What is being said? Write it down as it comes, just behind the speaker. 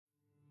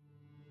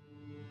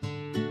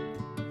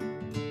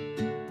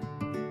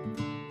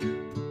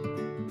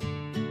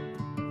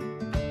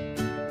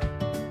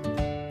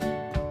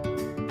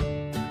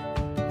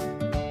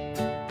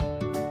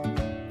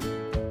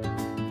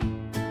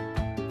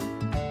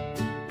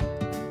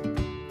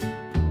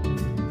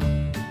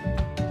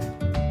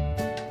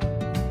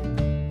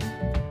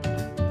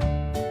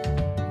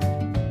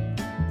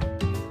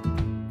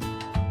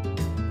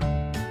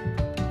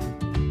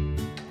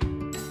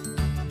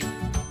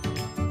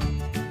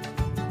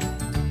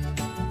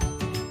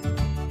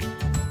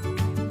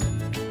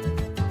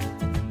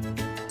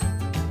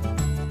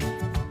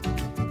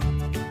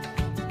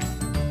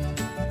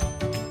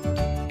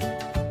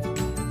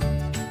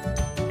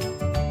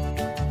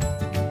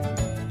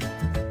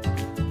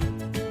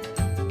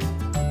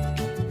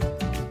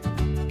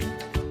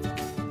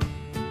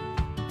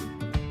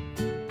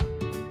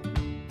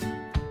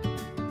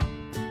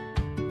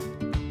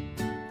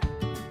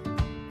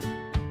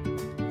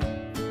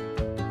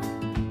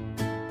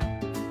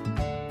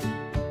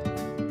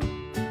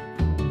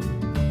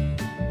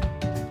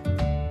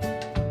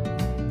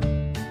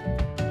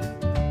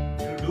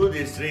do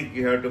this trick,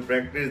 you have to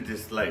practice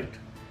this slide.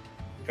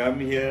 Come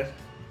here,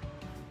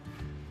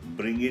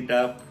 bring it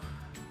up,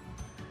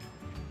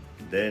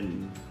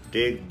 then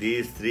take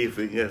these 3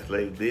 fingers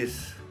like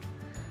this,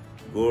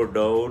 go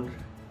down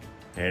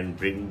and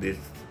bring this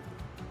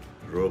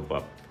rope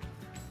up.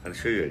 I'll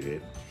show you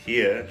again.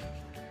 Here,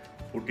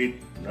 put it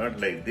not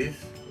like this,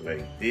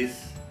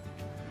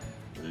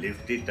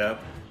 lift it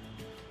up.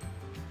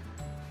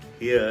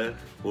 Here,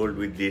 hold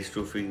with these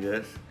 2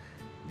 fingers,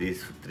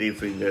 these 3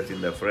 fingers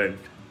in the front.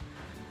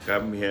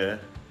 Come here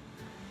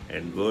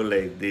and go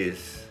like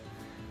this.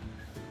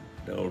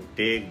 Now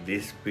take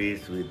this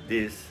piece with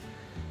this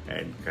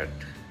and cut.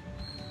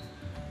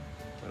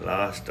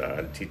 Last,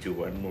 I'll teach you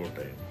one more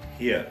time.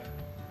 Here,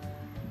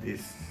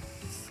 this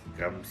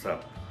comes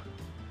up.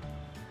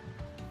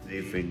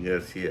 3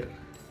 fingers here.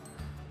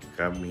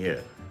 Come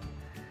here.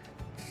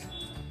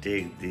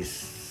 Take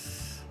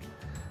this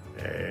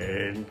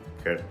and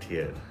cut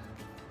here.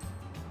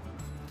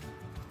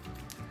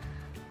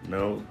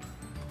 Now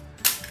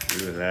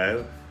you will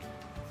have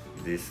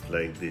this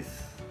like this.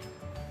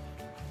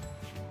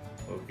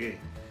 Okay.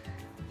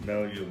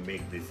 Now you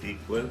make this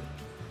equal.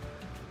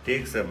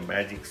 Take some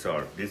magic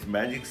salt. This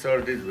magic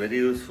salt is very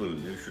useful.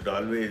 You should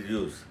always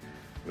use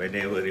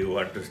whenever you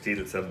want to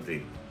steal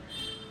something.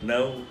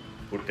 Now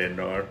put a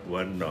knot,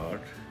 1 knot,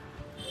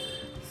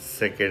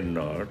 second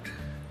knot,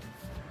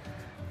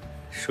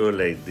 show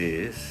like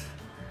this,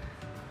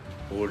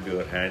 hold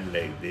your hand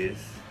like this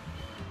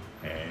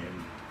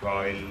and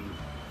coil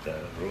the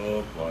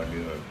rope on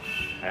your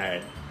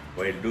hand.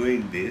 While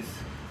doing this,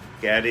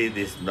 carry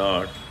this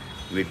knot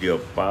with your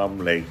palm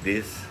like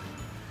this,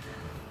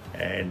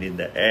 and in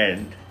the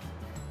end,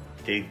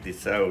 take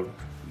this out,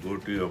 go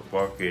to your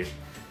pocket,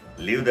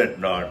 leave that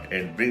knot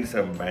and bring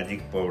some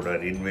magic powder,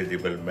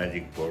 invisible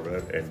magic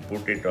powder, and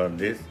put it on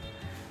this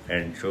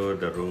and show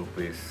the rope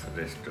is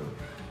restored.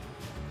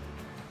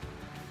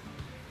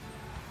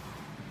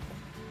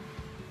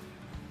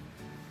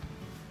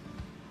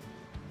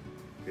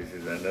 This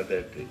is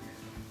another trick.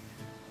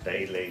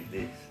 Tie like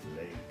this,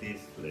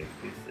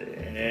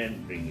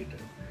 and bring it up.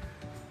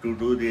 To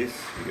do this,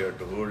 you have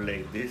to hold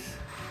like this.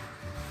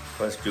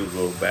 First you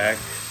go back,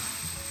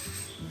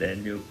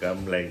 then you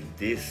come like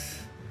this,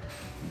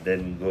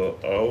 then go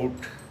out,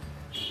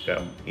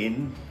 come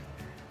in,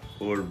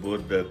 hold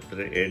both the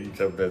ends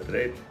of the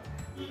thread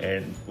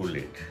and pull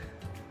it.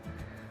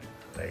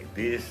 Like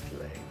this,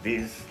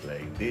 and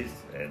like this,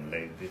 and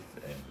like this.